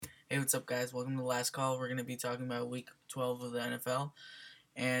Hey, what's up, guys? Welcome to the last call. We're going to be talking about week 12 of the NFL,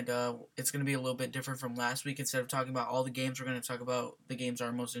 and it's going to be a little bit different from last week. Instead of talking about all the games, we're going to talk about the games that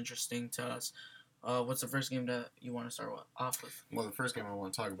are most interesting to us. What's the first game that you want to start off with? Well, the first game I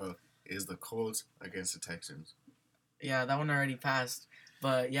want to talk about is the Colts against the Texans. Yeah, that one already passed,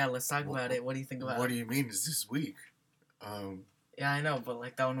 but yeah, let's talk about it. What do you think about it? What do you mean? It's this week. Yeah, I know,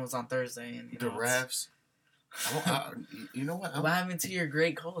 but that one was on Thursday, and the refs. You know what? What happened to your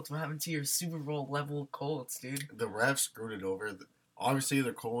great Colts? What happened to your Super Bowl level Colts, dude? The refs screwed it over. Obviously,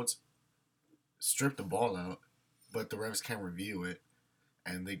 the Colts stripped the ball out, but the refs can't review it,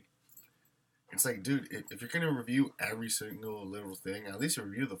 and it's like, dude, if you're gonna review every single little thing, at least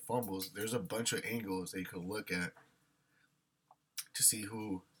review the fumbles. There's a bunch of angles that you could look at to see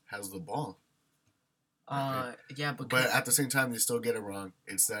who has the ball. Yeah, but at the same time, they still get it wrong.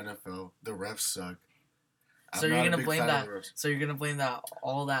 It's the NFL. The refs suck. So you're gonna blame that? So you're gonna blame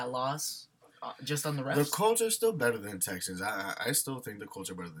all that loss just on the refs? The Colts are still better than Texans. I still think the Colts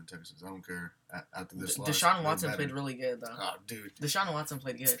are better than Texans. I don't care. After this loss, Deshaun Watson played really good though. Oh, dude, Deshaun Watson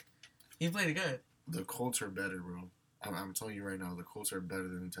played good. He played good. The Colts are better, bro. I'm telling you right now, the Colts are better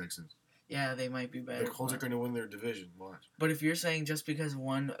than the Texans. Yeah, they might be better. The Colts are going to win their division. Watch. But if you're saying just because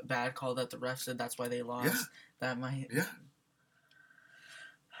one bad call that the refs did, that's why they lost, that might. Yeah.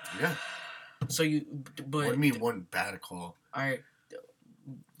 Yeah. So but what do you mean one bad call? All right.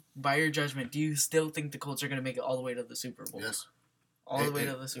 By your judgment, do you still think the Colts are going to make it all the way to the Super Bowl? Yes. All the way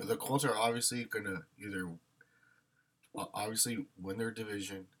to the Super Bowl. The Colts are obviously going to either win their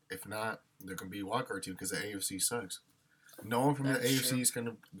division. If not, they're going to be a wildcard team because the AFC sucks. No one from the AFC is going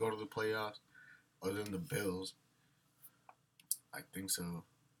to go to the playoffs other than the Bills. I think so.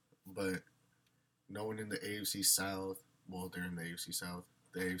 But no one in the AFC South. Well, they're in the AFC South.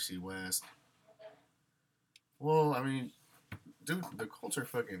 The AFC West. Well, I mean, dude, the Colts are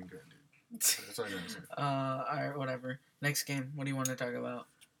fucking good, dude. That's all I gotta say. Alright, whatever. Next game, what do you want to talk about?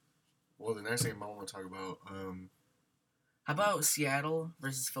 Well, the next game I want to talk about, how about Seattle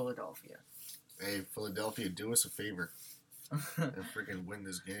versus Philadelphia? Hey, Philadelphia, do us a favor and freaking win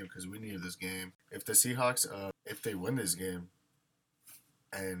this game because we need this game. If the Seahawks, if they win this game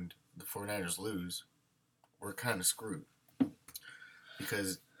and the 49ers lose, we're kind of screwed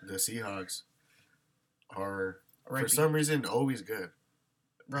because the Seahawks are, for some reason, always good.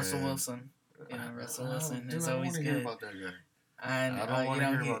 Russell Wilson. Yeah, Russell Wilson is always good. I don't want to hear about that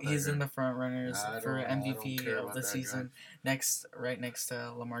guy. And he's in the front runners for MVP of the season, right next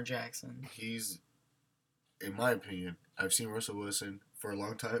to Lamar Jackson. He's, in my opinion, I've seen Russell Wilson for a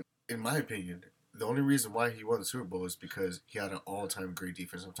long time. In my opinion, the only reason why he won the Super Bowl is because he had an all-time great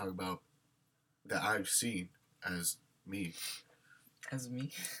defense. I'm talking about that I've seen as me. As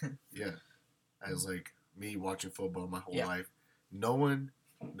me? Yeah. As me watching football my whole life. No one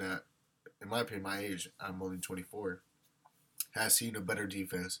that, in my opinion, my age, I'm only 24, has seen a better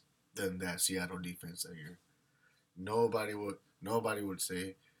defense than that Seattle defense that year. Nobody would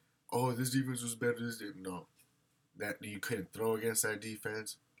say, "Oh, this defense was better." No, that you couldn't throw against that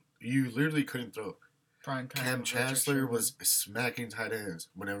defense. You literally couldn't throw. Cam Chancellor was smacking tight ends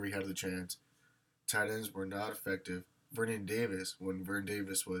whenever he had the chance. Tight ends were not effective. Vernon Davis, when Vernon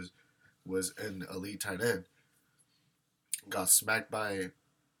Davis was an elite tight end, got smacked by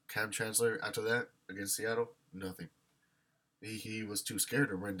Cam Chancellor after that against Seattle. Nothing. He was too scared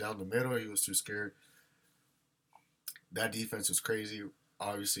to run down the middle. He was too scared. That defense was crazy,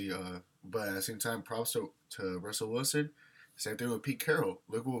 obviously. But at the same time, props to Russell Wilson. Same thing with Pete Carroll.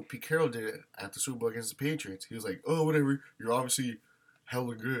 Look what Pete Carroll did at the Super Bowl against the Patriots. He was like, "Oh, whatever. You're obviously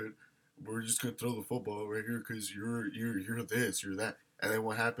hella good. We're just gonna throw the football right here because you're this, you're that." And then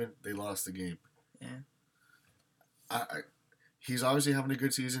what happened? They lost the game. Yeah. He's obviously having a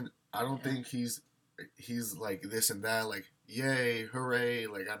good season. I don't think he's like this and that. Like, yay, hooray!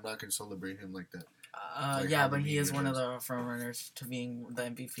 Like, I'm not gonna celebrate him like that. But he is one of the front runners to being the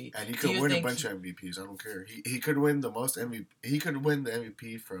MVP. And he could win a bunch of MVPs. I don't care. He could win the most MVP. He could win the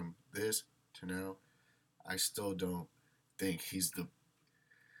MVP from this to now. I still don't think he's the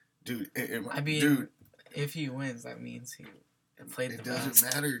dude. Dude, if he wins, that means he played the best. It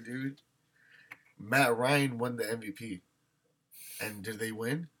doesn't matter, dude. Matt Ryan won the MVP. And did they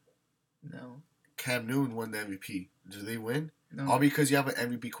win? No. Cam Newton won the MVP. Did they win? No. All because you have an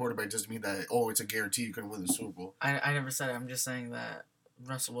MVP quarterback doesn't mean that, it's a guarantee you can win the Super Bowl. I never said it. I'm just saying that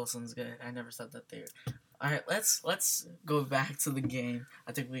Russell Wilson's good. I never said that they're... All right, let's go back to the game.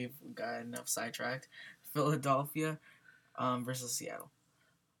 I think we've got enough sidetracked. Philadelphia versus Seattle.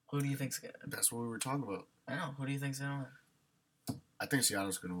 Who do you think's good? That's what we were talking about. I know. Who do you think's going to win? I think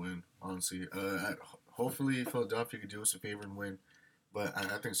Seattle's going to win, honestly. Hopefully, Philadelphia could do us a favor and win. But I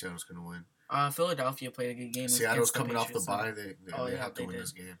think Seattle's gonna win. Philadelphia played a good game Seattle's against the coming off the Patriots. bye. They have to they win did.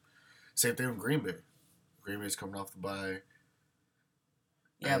 this game. Same thing with Green Bay. Green Bay's coming off the bye.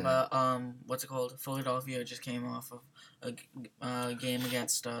 Yeah, And but what's it called? Philadelphia just came off of a game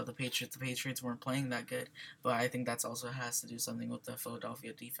against the Patriots. The Patriots weren't playing that good, but I think that's also has to do something with the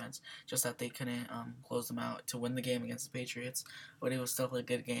Philadelphia defense. Just that they couldn't close them out to win the game against the Patriots, but it was still a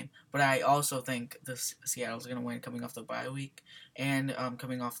good game. But I also think Seattle's gonna win coming off the bye week and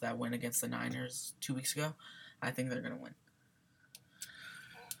coming off that win against the Niners 2 weeks ago. I think they're gonna win,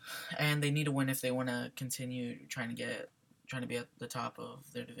 and they need to win if they want to continue trying to be at the top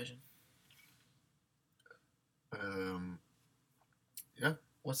of their division. Yeah.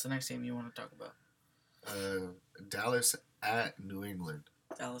 What's the next game you want to talk about? Dallas at New England.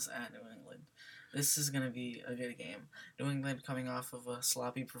 Dallas at New England. This is going to be a good game. New England coming off of a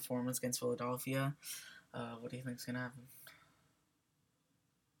sloppy performance against Philadelphia. What do you think is going to happen?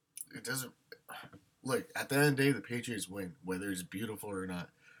 It doesn't... Look, at the end of the day, the Patriots win, whether it's beautiful or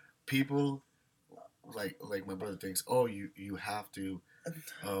not. People... Like my brother thinks, oh, you have to.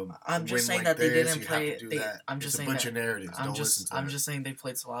 I'm just saying like that they this, didn't play. I'm just saying a bunch of narratives. Don't listen to I'm that. just saying they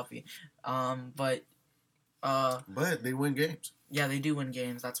played sloppy. But they win games. Yeah, they do win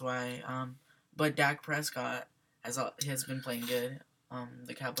games. That's why. But Dak Prescott has been playing good.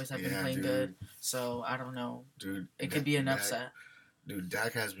 The Cowboys have been playing good. So I don't know. Dude, it could be an upset. Dude,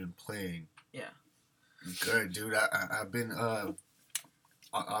 Dak has been playing. Yeah. Good, dude. I've been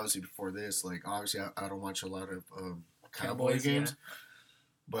obviously before this, like obviously I don't watch a lot of Cowboys games,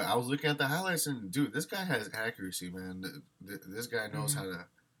 but I was looking at the highlights and dude, this guy has accuracy, man. This guy knows how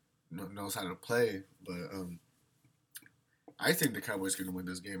to play. But I think the Cowboys are gonna win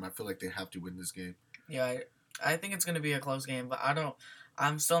this game. I feel like they have to win this game. Yeah, I think it's gonna be a close game, but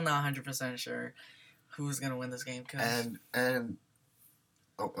I'm still not 100% sure who's gonna win this game. And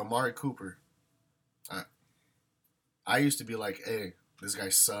Amari Cooper. I used to be like, hey, this guy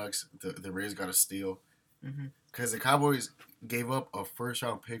sucks. The Rays got to steal. Because the Cowboys gave up a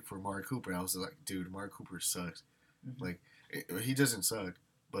first-round pick for Amari Cooper. I was like, dude, Amari Cooper sucks. Like, he doesn't suck,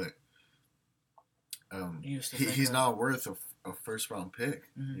 but he's not worth a first-round pick,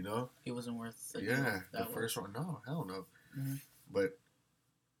 you know? He wasn't worth it. The first round. No, hell no. But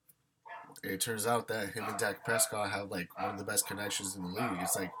it turns out that him and Dak Prescott have, like, one of the best connections in the league.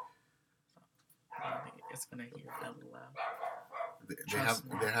 It's like... It's going to hear that loud.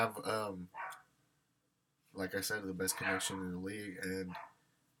 They have like I said, the best connection in the league,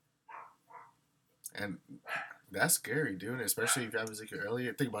 and that's scary, dude. Especially if you have Ezekiel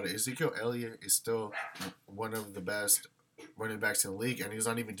Elliott. Think about it. Ezekiel Elliott is still one of the best running backs in the league, and he's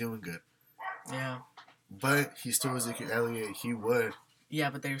not even doing good. Yeah. But he's still Ezekiel Elliott. He would. Yeah,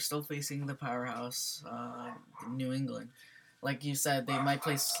 but they're still facing the powerhouse, New England. Like you said, they might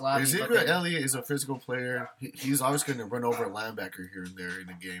play sloppy. Ezekiel Elliott is a physical player. He's always going to run over a linebacker here and there in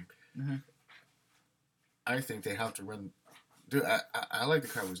a game. I think they have to run. Dude, I like the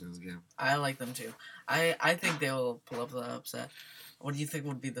Cowboys in this game. I like them too. I think they'll pull up the upset. What do you think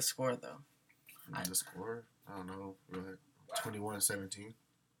would be the score, though? The score? I don't know. 21-17.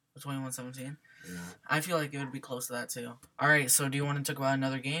 21-17? Yeah. I feel like it would be close to that, too. All right, so do you want to talk about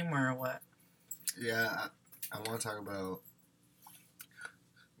another game or what? Yeah, I want to talk about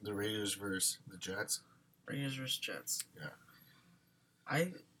the Raiders versus the Jets. Raiders versus Jets. Yeah.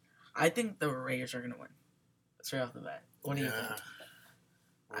 I think the Raiders are going to win. Straight off the bat. What do you think?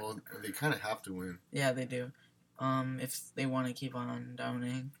 Well, they kind of have to win. Yeah, they do. If they want to keep on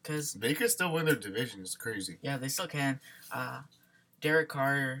dominating. Cause they could still win their division. It's crazy. Yeah, they still can. Derek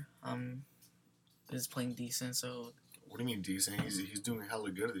Carr is playing decent, so... What do you mean decent? He's doing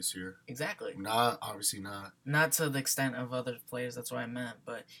hella good this year. Exactly. Obviously not. Not to the extent of other players, that's what I meant,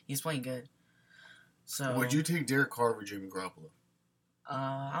 but he's playing good. So... Would you take Derek Carr over Jimmy Garoppolo?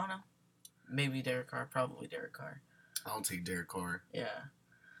 I don't know. Maybe Derek Carr. Probably Derek Carr. I'll take Derek Carr. Yeah.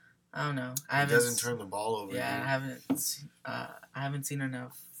 I don't know. He doesn't turn the ball over. Yeah, I haven't seen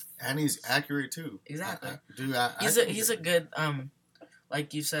enough. And he's accurate too. Exactly. He's a good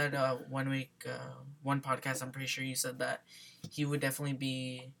like you said one week, one podcast. I'm pretty sure you said that he would definitely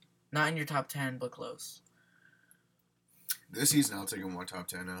be not in your top 10, but close. This season, I'll take him more top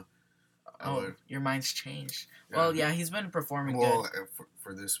 10 now. Your mind's changed. Yeah. Well, yeah, he's been performing good.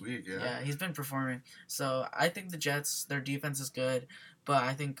 For this week, yeah. Yeah, he's been performing. So, I think the Jets, their defense is good, but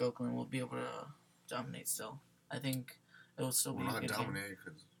I think Oakland will be able to dominate still. I think it will still be a good dominate,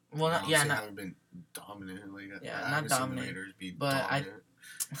 because... Well, haven't been dominant. Like, yeah, not dominant. The Raiders be dominant.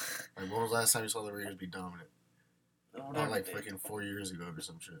 Like, when was the last time you saw the Raiders be dominant? Not like freaking 4 years ago or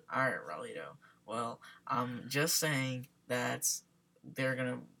some shit. Alright, Raulito. Well, I'm just saying that they're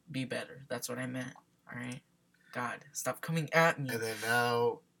gonna be better. That's what I meant. All right. God, stop coming at me. And then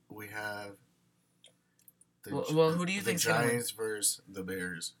now we have well, who do you the think's Giants versus the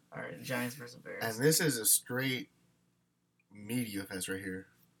Bears? All right, Giants versus Bears. And this is a straight media fest right here.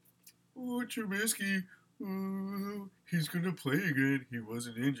 Oh, Trubisky, he's gonna play again. He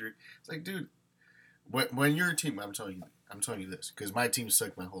wasn't injured. It's like, dude, when you're a team, I'm telling you this because my team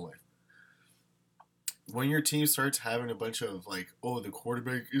sucked my whole life. When your team starts having a bunch of like, oh, the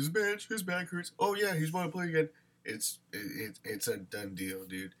quarterback is benched, his back hurts. Oh yeah, he's want to play again. It's a done deal,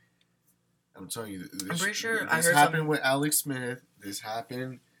 dude. I'm telling you. I'm pretty sure this happened with Alex Smith. This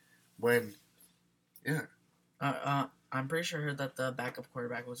happened when, yeah. I'm pretty sure I heard that the backup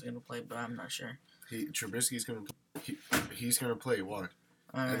quarterback was going to play, but I'm not sure. Trubisky's going to he's going to play. Watch.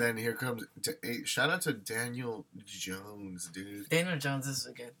 Right. And then here comes shout out to Daniel Jones, dude. Daniel Jones is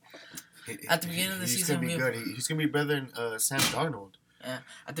good. At the beginning of the season, he's gonna be good. He's gonna be better than Sam Darnold. Yeah,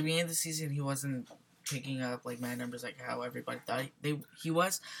 at the beginning of the season, he wasn't picking up like mad numbers like how everybody thought he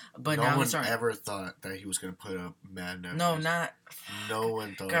was, but no now one he's starting. ever thought that he was gonna put up mad numbers. No, not. No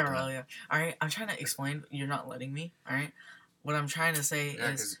one thought. Carolina. All right, I'm trying to explain. You're not letting me. All right, what I'm trying to say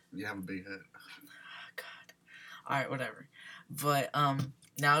yeah, is you have a big head. God. All right, whatever. But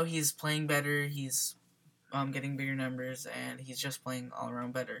now he's playing better. He's getting bigger numbers, and he's just playing all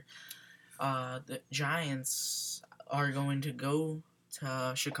around better. The Giants are going to go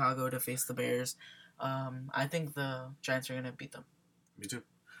to Chicago to face the Bears. I think the Giants are going to beat them. Me too.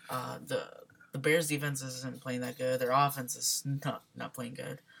 The Bears defense isn't playing that good. Their offense is not playing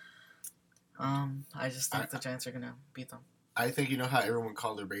good. I just think the Giants are going to beat them. I think you know how everyone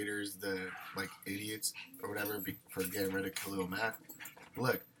called the Raiders the like idiots or whatever for getting rid of Khalil Mack.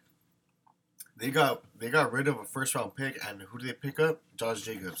 Look, they got rid of a first round pick, and who did they pick up? Josh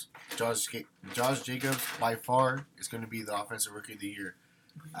Jacobs. Josh Jacobs by far is going to be the offensive rookie of the year.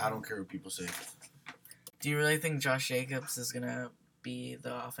 I don't care what people say. Do you really think Josh Jacobs is going to be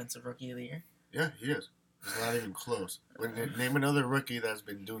the offensive rookie of the year? Yeah, he is. It's not even close. Name another rookie that's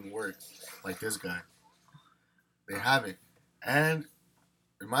been doing work like this guy. They haven't. And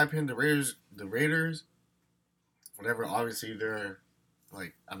in my opinion, the Raiders, whatever. Obviously, they're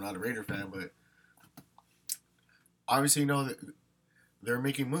like I'm not a Raider fan, but obviously, you know that they're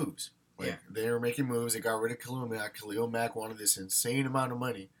making moves. Like they were making moves. They got rid of Khalil Mack. Khalil Mack wanted this insane amount of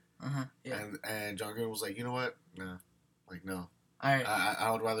money. Yeah. And John Green was like, you know what? No, no. All right.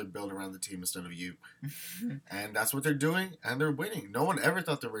 I would rather build around the team instead of you. And that's what they're doing, and they're winning. No one ever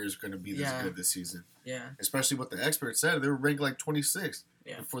thought the Raiders were going to be this good this season. Yeah. Especially what the experts said. They were ranked like 26th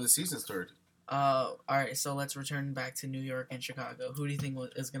before the season started. All right, so let's return back to New York and Chicago. Who do you think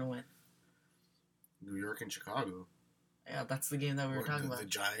is going to win? New York and Chicago. Yeah, that's the game that we were talking about. The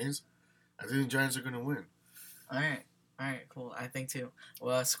Giants? I think the Giants are going to win. All right, cool. I think too.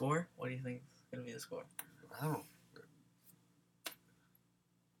 Well, score? What do you think is going to be the score? I don't know.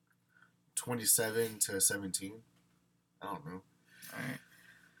 27-17. I don't know. All right.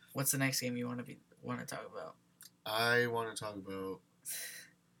 What's the next game you want to talk about? I want to talk about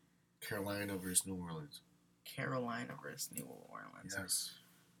Carolina versus New Orleans. Carolina versus New Orleans. Yes.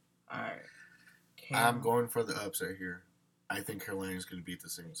 All right. I'm going for the upset here. I think Carolina's going to beat the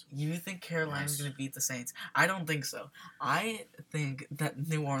Saints. You think Carolina's going to beat the Saints? I don't think so. I think that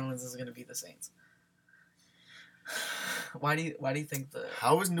New Orleans is going to beat the Saints. Why do you think the?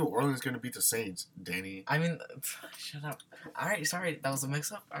 How is New Orleans going to beat the Saints, Danny? I mean, shut up. All right, sorry, that was a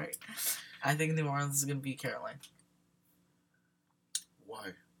mix-up. All right, I think New Orleans is going to beat Carolina. Why?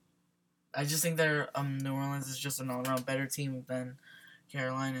 I just think New Orleans is just an all-around better team than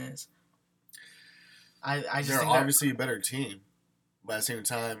Carolina is. I just they're think obviously a better team, but at the same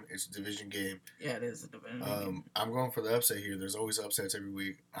time, it's a division game. Yeah, it is a division game. I'm going for the upset here. There's always upsets every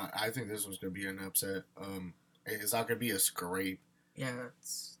week. I think this one's going to be an upset. It's not going to be a scrape. Yeah,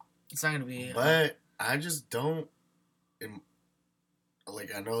 it's not going to be. But I just don't.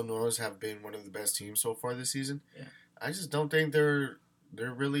 I know New Orleans have been one of the best teams so far this season. Yeah. I just don't think they're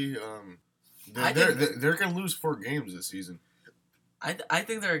really. They're going to lose 4 games this season. I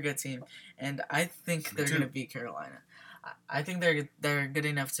think they're a good team, and I think they're going to beat Carolina. I think they're good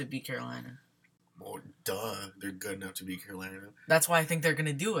enough to beat Carolina. Well, duh. They're good enough to beat Carolina. That's why I think they're going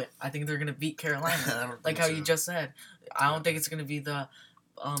to do it. I think they're going to beat Carolina. Like how you just said. I don't think it's going to be the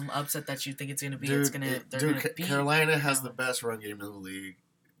upset that you think it's going to be. Dude, they're going to beat Carolina has the best run game in the league.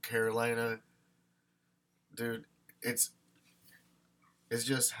 Carolina, dude, it's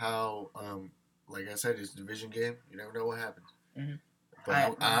just how, like I said, it's a division game. You never know what happens. Mm-hmm.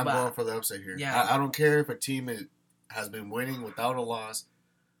 But I'm going for the upset here. Yeah. I don't care if a team has been winning without a loss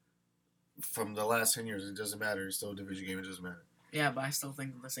from the last 10 years. It doesn't matter. It's still a division game. It doesn't matter. Yeah, but I still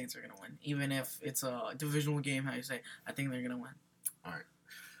think the Saints are gonna win, even if it's a divisional game. How you say? I think they're gonna win. All right.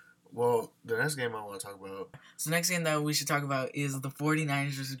 Well, the next game I want to talk about. So the next game that we should talk about is the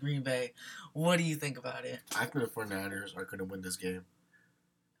 49ers versus Green Bay. What do you think about it? I think the 49ers are going to win this game.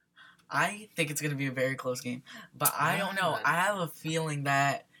 I think it's going to be a very close game. But I don't know. I have a feeling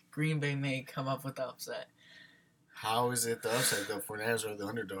that Green Bay may come up with the upset. How is it the upset? The 49ers are the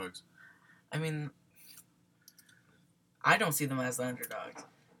underdogs. I mean, I don't see them as the underdogs.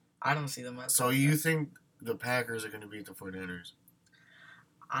 I don't see them as So you think the Packers are going to beat the 49ers?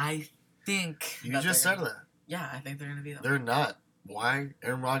 I think... You just said that. Yeah, I think they're going to beat them. They're not. Why?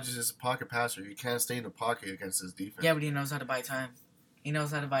 Aaron Rodgers is a pocket passer. You can't stay in the pocket against his defense. Yeah, but he knows how to buy time. He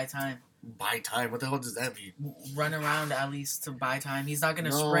knows how to buy time. Buy time? What the hell does that mean? Run around at least to buy time. He's not going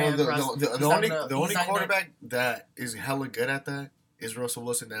to sprint across. The only quarterback that is hella good at that is Russell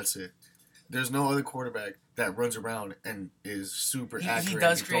Wilson. That's it. There's no other quarterback that runs around and is super accurate. He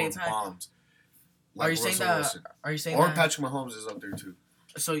does and create time. Bombs. Like are you saying that? Wilson. Are you saying or that? Patrick Mahomes is up there too.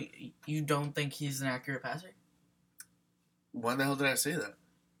 So you don't think he's an accurate passer? When the hell did I say that?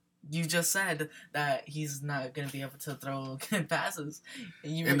 You just said that he's not going to be able to throw good passes.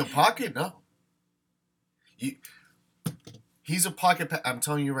 In the pocket, no. He's a pocket. I'm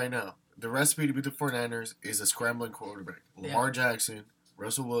telling you right now, the recipe to beat the 49ers is a scrambling quarterback. Lamar Jackson,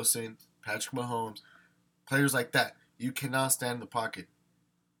 Russell Wilson, Patrick Mahomes, players like that. You cannot stand in the pocket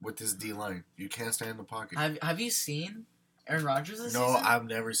with this D-line. You can't stand in the pocket. Have you seen Aaron Rodgers this season? No, I've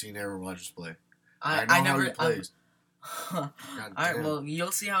never seen Aaron Rodgers play. I know never, how he plays. All right, well,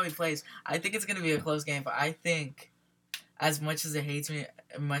 you'll see how he plays. I think it's going to be a close game, but I think, as much as it hates me,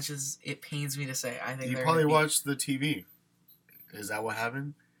 as much as it pains me to say, I think you probably watched the TV. Is that what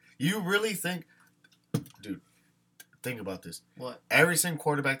happened? You really think... Dude, think about this. What? Every single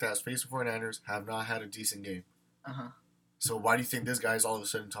quarterback that has faced the 49ers have not had a decent game. Uh-huh. So why do you think this guy's all of a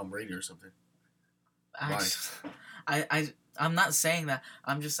sudden Tom Brady or something? I'm not saying that.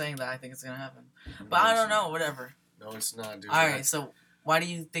 I'm just saying that I think it's going to happen. But I don't know. Whatever. No, it's not, dude. All right, so why do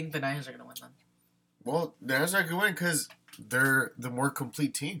you think the Niners are going to win then? Well, the Niners are going to win because they're the more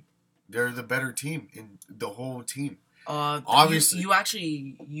complete team. They're the better team in the whole team. Obviously.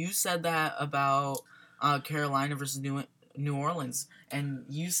 You said that about Carolina versus New Orleans. And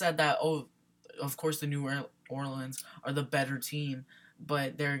you said that, of course the New Orleans are the better team,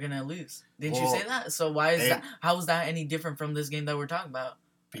 but they're going to lose. Didn't you say that? So why is that? How is that any different from this game that we're talking about?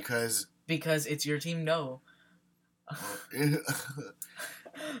 Because it's your team, no.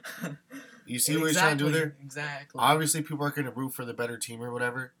 You see what he's trying to do there? Exactly. Obviously, people are going to root for the better team or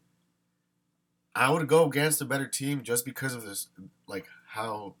whatever. I would go against the better team just because of this, like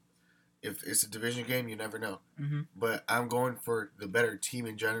how, if it's a division game, you never know. Mm-hmm. But I'm going for the better team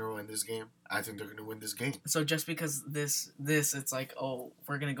in general in this game. I think they're going to win this game. So just because this, it's like,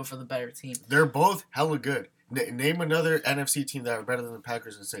 we're going to go for the better team. They're both hella good. Name another NFC team that are better than the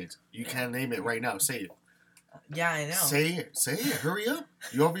Packers and Saints. You can't name it right now. Say it. Yeah, I know. Say it. Hurry up.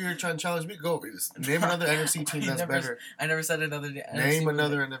 You over here trying to challenge me? Go. Name another NFC team that's better. I never said another. Name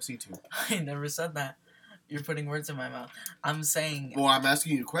another NFC team. I never said that. You're putting words in my mouth. I'm saying. Well, I'm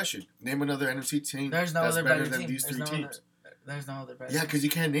asking you a question. Name another NFC team that's better than team. These three teams. There's no other better. Yeah, because you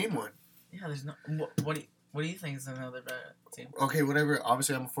can't name one. Yeah, there's no. What do you think is another better team? Okay, whatever.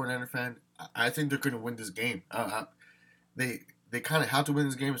 Obviously, I'm a 49er fan. I think they're going to win this game. They kind of have to win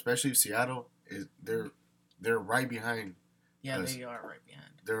this game, especially if Seattle is they're right behind. Yeah, us. they are right behind.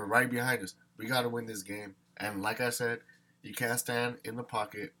 They're right behind us. We got to win this game. And like I said, you can't stand in the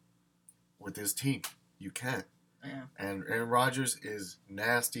pocket with this team. You can't. Yeah. And Aaron Rodgers is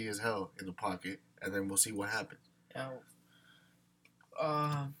nasty as hell in the pocket. And then we'll see what happens. Yeah.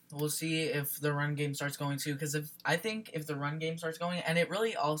 We'll see if the run game starts going too. Because if the run game starts going, and it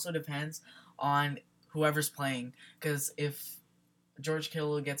really also depends on whoever's playing. Because if George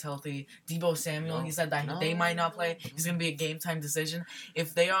Kittle gets healthy, Deebo Samuel, he said that they might not play. It's going to be a game time decision.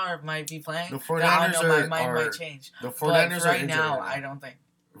 If they might be playing, the 49ers my mind might change. The 49ers right now, I don't think.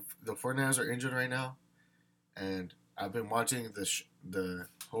 The 49ers are injured right now. And I've been watching the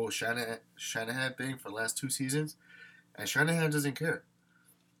whole Shanahan thing for the last 2 seasons. And Shanahan doesn't care.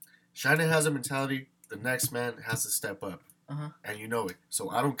 Shanahan has a mentality, the next man has to step up. Uh-huh. And you know it. So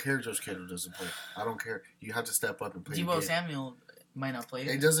I don't care if George Kittle doesn't play. I don't care. You have to step up and play. Deebo Samuel might not play.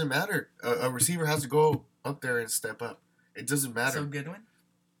 It doesn't matter. A receiver has to go up there and step up. It doesn't matter. So Goodwin?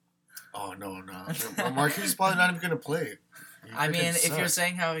 Oh, no. Marquise is probably not even going to play. I mean, if you're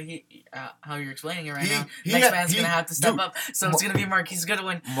saying how you're explaining it right now, next man's going to have to step up. So it's going to be Marquise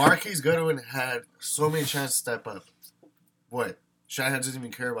Goodwin. Marquise Goodwin had so many chances to step up. What? Shanahan doesn't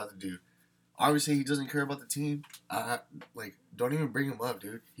even care about the dude. Obviously, he doesn't care about the team. Don't even bring him up,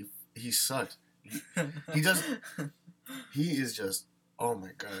 dude. He sucks. He does. He is just. Oh my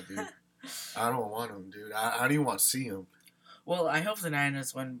god, dude. I don't want him, dude. I don't even want to see him. Well, I hope the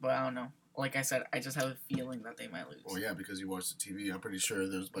Niners win, but I don't know. Like I said, I just have a feeling that they might lose. Well, yeah, because you watch the TV. I'm pretty sure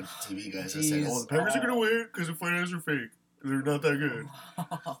there's a bunch of TV guys that Jeez, say, "Oh, the Packers are gonna win because the 49ers are fake. They're not that good."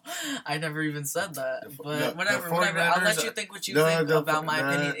 I never even said that, but the whatever. 49ers I'll let you think what you think about my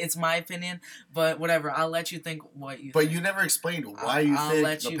opinion. It's my opinion, but whatever. I'll let you think what you. But think. you never explained why you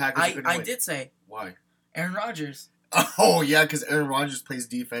think the Packers are gonna win. I did say why. Aaron Rodgers. Oh yeah, because Aaron Rodgers plays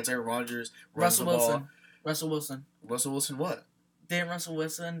defense. Aaron Rodgers runs the ball. Russell Wilson. Russell Wilson what? Didn't Russell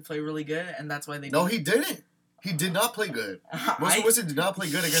Wilson play really good, and that's why they? No, he didn't. He did not play good. Russell Wilson did not play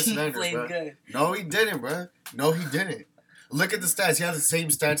good against the Niners, played bro. Good. No, he didn't, bro. No, he didn't. Look at the stats. He has the same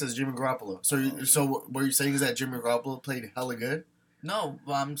stats as Jimmy Garoppolo. So what you're saying is that Jimmy Garoppolo played hella good? No,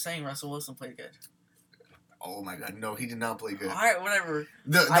 but I'm saying Russell Wilson played good. Oh my god, no, he did not play good. All right, whatever.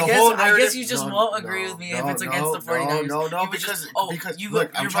 I guess you just won't agree with me if it's against the 49ers. No, because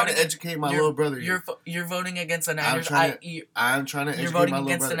look, I'm trying to educate my little brother. You're voting against the Niners. I'm trying to educate my little brother. You're voting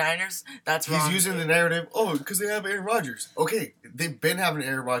against the Niners? That's wrong. He's using the narrative, because they have Aaron Rodgers. Okay, they've been having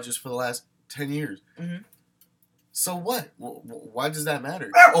Aaron Rodgers for the last 10 years. Mm-hmm. So what? Why does that matter?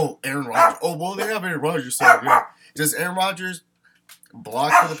 Aaron Rodgers. Well, they have Aaron Rodgers, so yeah. Does Aaron Rodgers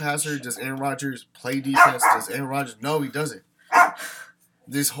block for the passer? Does Aaron Rodgers play defense? Does Aaron Rodgers? No, he doesn't.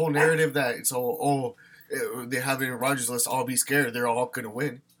 This whole narrative that it's all, they have Aaron Rodgers, let's all be scared, they're all going to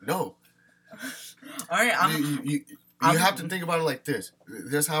win. No. All right, you have to think about it like this.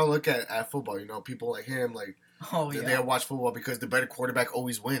 That's how I look at football. You know, people like him, like, they watch football because the better quarterback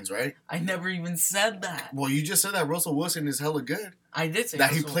always wins, right? I never even said that. Well, you just said that Russell Wilson is hella good. I did say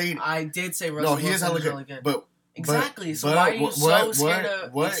that Russell, he played. I did say Russell Wilson is hella good. But exactly. So why are you so scared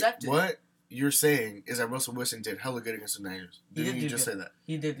to accept it? What you're saying is that Russell Wilson did hella good against the Niners. Didn't you just say that?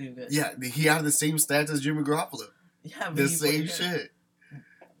 He did do good. Yeah, he had the same stats as Jimmy Garoppolo. Yeah, but the same shit.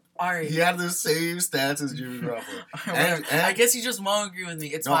 All right. He had the same stats as Jimmy Garoppolo. And I guess you just won't agree with me.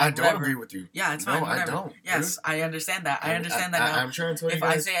 It's fine. I don't agree with you. Yeah, it's fine. I don't. Yes, dude. I understand that. I understand that now. I'm trying to tell you if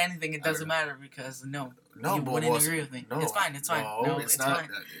I say anything, it doesn't matter because you wouldn't agree with me. No, it's fine. It's fine. No, it's not. Fine.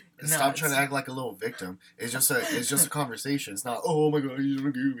 Stop trying to act like a little victim. It's just a conversation. It's not. Oh my god, you don't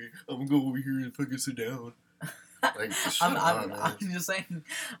agree with me. I'm gonna go over here and fucking sit down. Like, I'm just saying,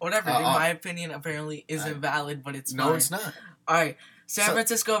 whatever. Dude, my opinion apparently isn't valid, but it's fine. No, it's not. All right, San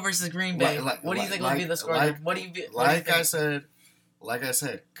Francisco versus Green Bay. What do you think will be the score? What do you? Like I said,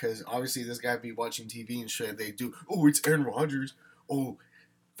 because obviously this guy be watching TV and shit. They do. Oh, it's Aaron Rodgers. Oh,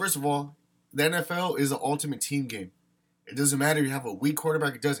 first of all, the NFL is the ultimate team game. It doesn't matter if you have a weak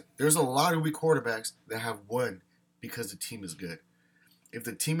quarterback. It doesn't. There's a lot of weak quarterbacks that have won because the team is good. If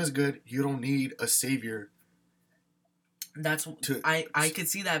the team is good, you don't need a savior. I could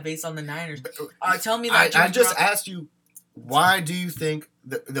see that based on the Niners. Tell me that. I just asked you, why do you think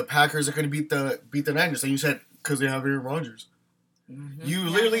the Packers are going to beat the Niners? And you said because they have Aaron Rodgers. Mm-hmm. You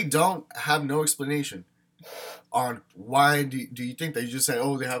literally don't have no explanation on why do you think that. You just said,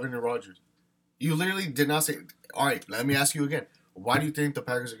 they have Aaron Rodgers. You literally did not say. All right, let me ask you again. Why do you think the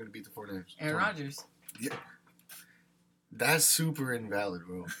Packers are going to beat the 49ers? Aaron Rodgers. Yeah, that's super invalid,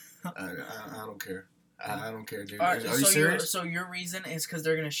 bro. I don't care. I don't care, dude. Right, are you serious? So your reason is because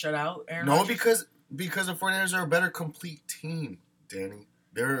they're going to shut out Aaron Rodgers? No, because the 49ers are a better complete team, Danny.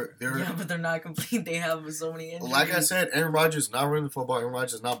 They're yeah, but they're not complete. They have so many injuries. Like I said, Aaron Rodgers is not running the football. Aaron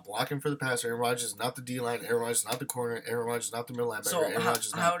Rodgers is not blocking for the passer. Aaron Rodgers is not the D-line. Aaron Rodgers is not the corner. Aaron Rodgers is not the middle linebacker. So Aaron Rodgers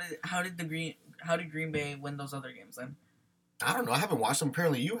is not... how did Green Bay win those other games then? I don't know. I haven't watched them.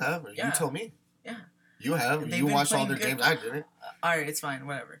 Apparently you have. Yeah. You tell me. Yeah. You have. You watched all their games. I didn't. All right, it's fine.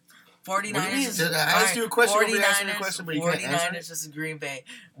 Whatever. 49ers. I asked you a question. 49ers, but you can't answer. 49ers versus Green Bay.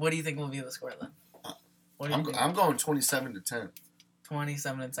 What do you think will be the score then? I'm going 27-10.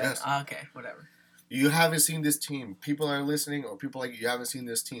 27-10. Yes. Okay, whatever. You haven't seen this team. People are listening, or people like you haven't seen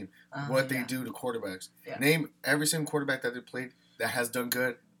this team. What they do to quarterbacks. Yeah. Name every single quarterback that they played that has done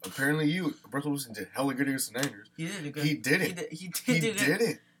good. Apparently, Russell Wilson did hella good against the Niners. He did good. He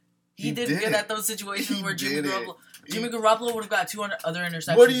didn't. He did good at those situations where Jimmy Garoppolo would have got 200 other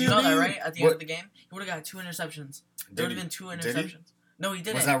interceptions. What do you know that, right? At the end of the game, he would have got 2 interceptions. There would have been 2 interceptions. No, he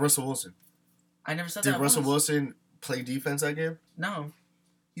didn't. Was that Russell Wilson? I never said that. Did Russell Wilson play defense that game? No,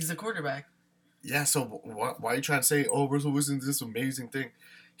 he's the quarterback. Yeah, so why are you trying to say, Russell Wilson did this amazing thing?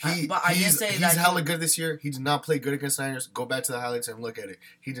 He's hella good this year. He did not play good against Niners. Go back to the highlights and look at it.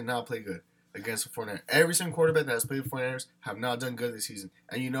 He did not play good against the 49ers. Every single quarterback that has played the 49ers have not done good this season.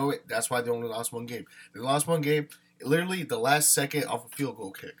 And you know it. That's why they only lost one game. They lost one game literally the last second off a field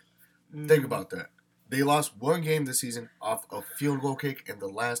goal kick. Think about that. They lost one game this season off a field goal kick in the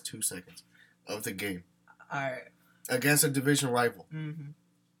last 2 seconds of the game. All right. Against a division rival. Mm-hmm.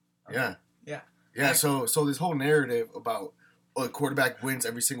 Okay. Yeah. Yeah. Yeah. So this whole narrative about a quarterback wins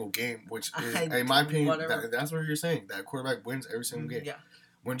every single game, which is, in my opinion, that's what you're saying. That quarterback wins every single game. Yeah.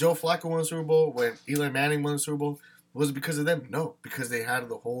 When Joe Flacco won the Super Bowl, when Eli Manning won the Super Bowl, was it because of them? No, because they had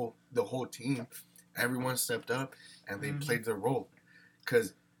the whole team. Everyone stepped up and they played their role.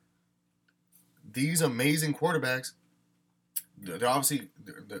 Because these amazing quarterbacks, they're obviously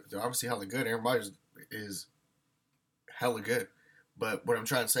hella good. Aaron Rodgers is hella good. But what I'm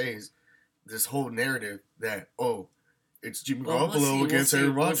trying to say is this whole narrative that, it's Jimmy Garoppolo against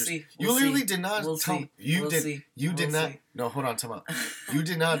Aaron Rodgers. You literally did not tell me. You did not. No, hold on, time out. You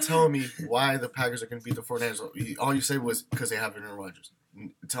did not tell me why the Packers are going to beat the 49ers. All you said was because they have Aaron Rodgers.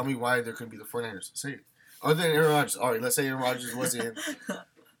 Tell me why they're going to beat the 49ers. Say it. Other than Aaron Rodgers. All right, let's say Aaron Rodgers wasn't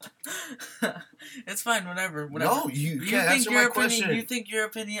in. It's fine, whatever. No, you can't answer my question. You think your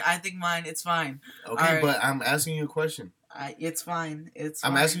opinion, I think mine. It's fine. Okay, right. But I'm asking you a question. It's fine.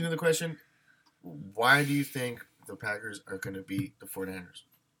 I'm asking you the question. Why do you think the Packers are going to beat the 49ers?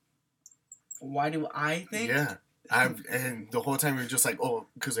 Why do I think? Yeah. And the whole time you're just like,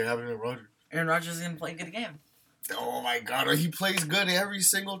 because they have Aaron Rodgers. Aaron Rodgers is going to play a good game. Oh, my God. He plays good every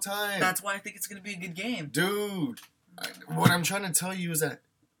single time. That's why I think it's going to be a good game. Dude, what I'm trying to tell you is that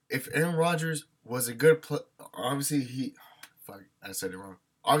if Aaron Rodgers was a good player, obviously fuck, I said it wrong.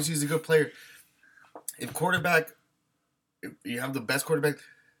 Obviously, he's a good player. If you have the best quarterback,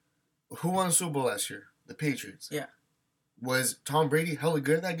 who won the Super Bowl last year? The Patriots. Yeah. Was Tom Brady hella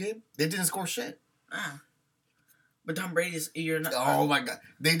good at that game? They didn't score shit. But Tom Brady's, you're not. Oh my God.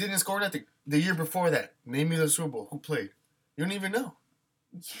 They didn't score nothing. The year before that, name me the Super Bowl. Who played? You don't even know.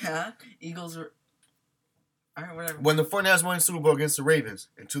 Yeah. Eagles were. Alright, whatever. When the 49ers won the Super Bowl against the Ravens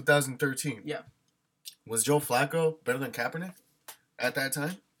in 2013. Yeah. Was Joe Flacco better than Kaepernick at that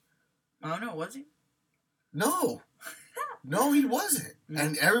time? I don't know. Was he? No. No, he wasn't.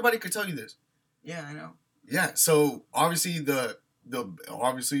 And everybody could tell you this. Yeah, I know. Yeah, so obviously the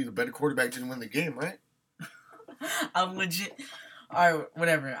better quarterback didn't win the game, right? I'm legit. Alright,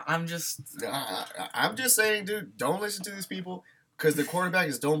 whatever. I'm just saying, dude, don't listen to these people because the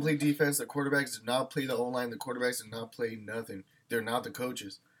quarterbacks don't play defense. The quarterbacks do not play the O-line. The quarterbacks do not play nothing. They're not the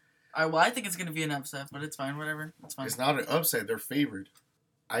coaches. Alright, well, I think it's going to be an upset, but it's fine. Whatever. It's fine. It's not an upset. They're favored.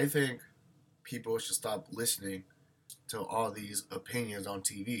 I think people should stop listening to all these opinions on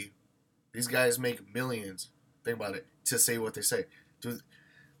TV. These guys make millions. Think about it. To say what they say. Do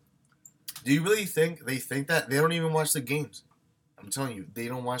you really think they think that? They don't even watch the games. I'm telling you, they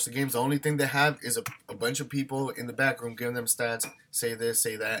don't watch the games. The only thing they have is a bunch of people in the back room giving them stats, say this,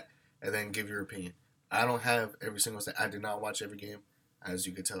 say that, and then give your opinion. I don't have every single stat. I did not watch every game, as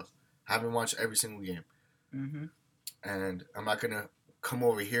you could tell. I haven't watched every single game. Mm-hmm. And I'm not going to come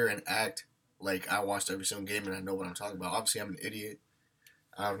over here and act like I watched every single game and I know what I'm talking about. Obviously, I'm an idiot.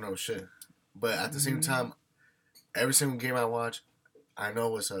 I don't know shit. But at the same time, every single game I watch, I know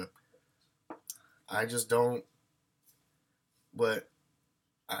what's up. I just don't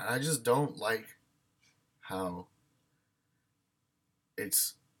like how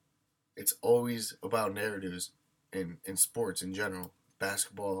it's always about narratives in sports in general.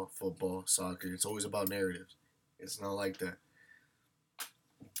 Basketball, football, soccer, it's always about narratives. It's not like that.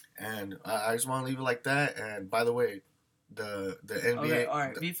 And I just want to leave it like that. And by the way, the NBA. Okay, all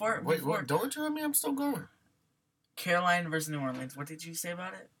right. Before don't interrupt me. I'm still going. Carolina versus New Orleans. What did you say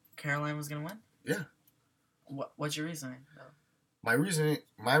about it? Carolina was gonna win. Yeah. What's your reasoning though? My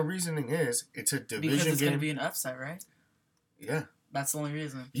reasoning is it's a division game. Because it's gonna be an upset, right? Yeah. That's the only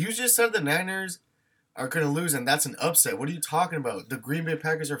reason. You just said the Niners are gonna lose, and that's an upset. What are you talking about? The Green Bay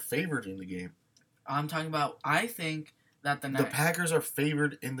Packers are favored in the game. I'm talking about. I think that the Packers are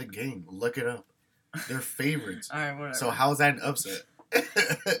favored in the game. Look it up. They're favorites. All right, whatever. So how's that an upset?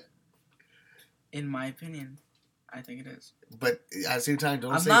 In my opinion, I think it is. But at the same time,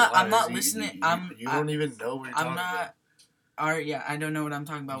 I'm not listening. You don't even know what you're talking about. All right, yeah, I don't know what I'm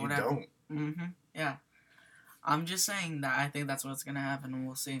talking about. You whatever. don't. Mm-hmm. Yeah. I'm just saying that I think that's what's gonna happen, and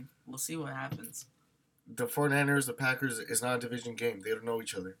we'll see. We'll see what happens. The 49ers, the Packers, is not a division game. They don't know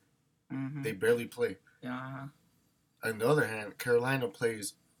each other. Mm-hmm. They barely play. Yeah. On the other hand, Carolina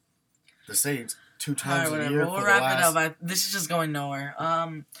plays the Saints 2 times a year. We'll wrap it up. This is just going nowhere.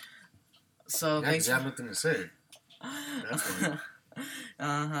 So thanks. You have nothing to say. That's funny.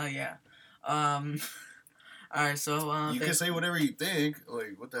 Yeah. All right. So you can say whatever you think.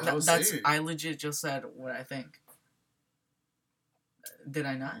 Like, what the hell? I legit just said what I think. Did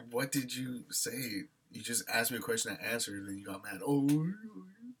I not? What did you say? You just asked me a question, I answered, and then you got mad. Oh,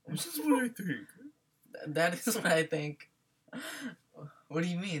 this is what I think. That is what I think. What do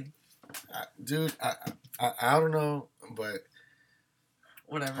you mean? Dude, I don't know, but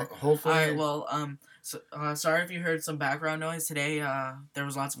Whatever. hopefully. All right. Well, sorry if you heard some background noise today. There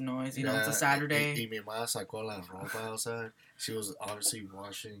was lots of noise. You know, it's a Saturday. Y mi mamá sacó la ropa outside. She was obviously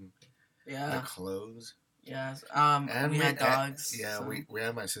washing the clothes. Yes. And we had dogs. So. we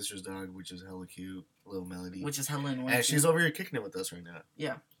had my sister's dog, which is hella cute, little Melody. Which is hella annoying. And she's over here kicking it with us right now.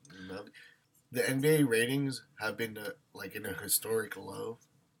 Yeah. The NBA ratings have been in a historic low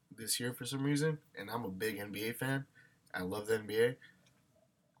this year for some reason, and I'm a big NBA fan. I love the NBA,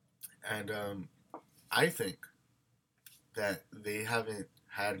 and I think that they haven't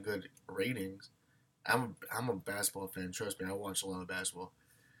had good ratings. I'm a basketball fan. Trust me, I watch a lot of basketball.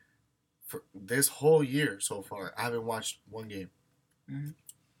 For this whole year so far, I haven't watched one game. Mm-hmm.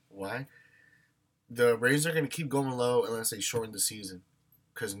 Why? The ratings are going to keep going low unless they shorten the season,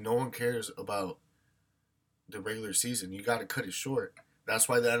 because no one cares about the regular season. You got to cut it short. That's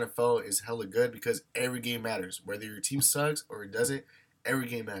why the NFL is hella good, because every game matters. Whether your team sucks or it doesn't, every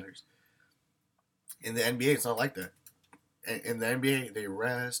game matters. In the NBA, it's not like that. In the NBA, they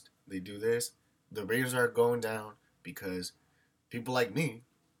rest, they do this. The ratings are going down because people like me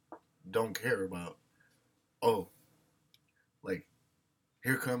don't care about,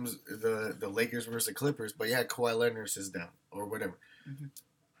 here comes the Lakers versus the Clippers, but yeah, Kawhi Leonard is down or whatever. Mm-hmm.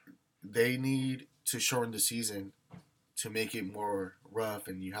 They need to shorten the season to make it more rough,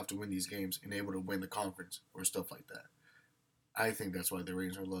 and you have to win these games and able to win the conference or stuff like that. I think that's why the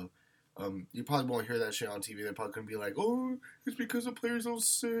ratings are low. You probably won't hear that shit on TV. They're probably gonna be like, "Oh, it's because the players don't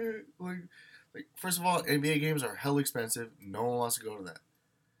sit." Like first of all, NBA games are hell expensive. No one wants to go to that.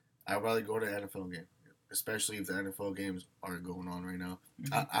 I'd rather go to an NFL game, especially if the NFL games are going on right now.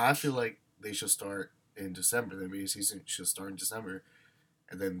 Mm-hmm. I feel like they should start in December. The NBA season should start in December,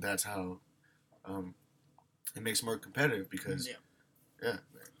 and then that's how it makes it more competitive because, yeah.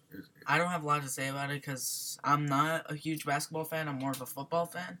 I don't have a lot to say about it because I'm not a huge basketball fan. I'm more of a football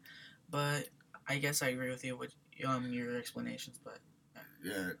fan, but I guess I agree with you with your explanations. But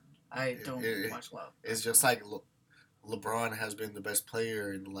yeah, I don't watch a lot. It's just like LeBron has been the best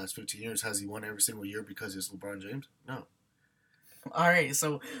player in the last 15 years. Has he won every single year because it's LeBron James? No. All right,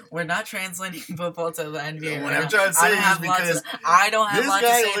 so we're not translating football to the NBA. What I'm trying to say is because I don't have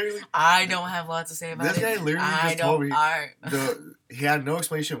lots to say about this it. This guy literally just told me right. he had no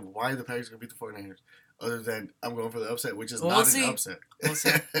explanation why the Packers are going to beat the 49ers other than I'm going for the upset, which is an upset. We'll see.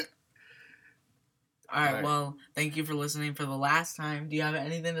 All right, well, thank you for listening for the last time. Do you have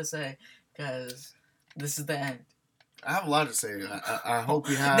anything to say? Because this is the end. I have a lot to say. I hope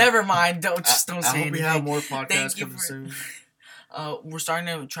we have... Never mind. Don't say anything. I hope we have more podcasts coming soon. We're starting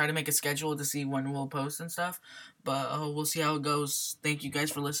to try to make a schedule to see when we'll post and stuff, but we'll see how it goes. Thank you guys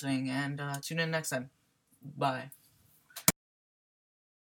for listening, and tune in next time. Bye.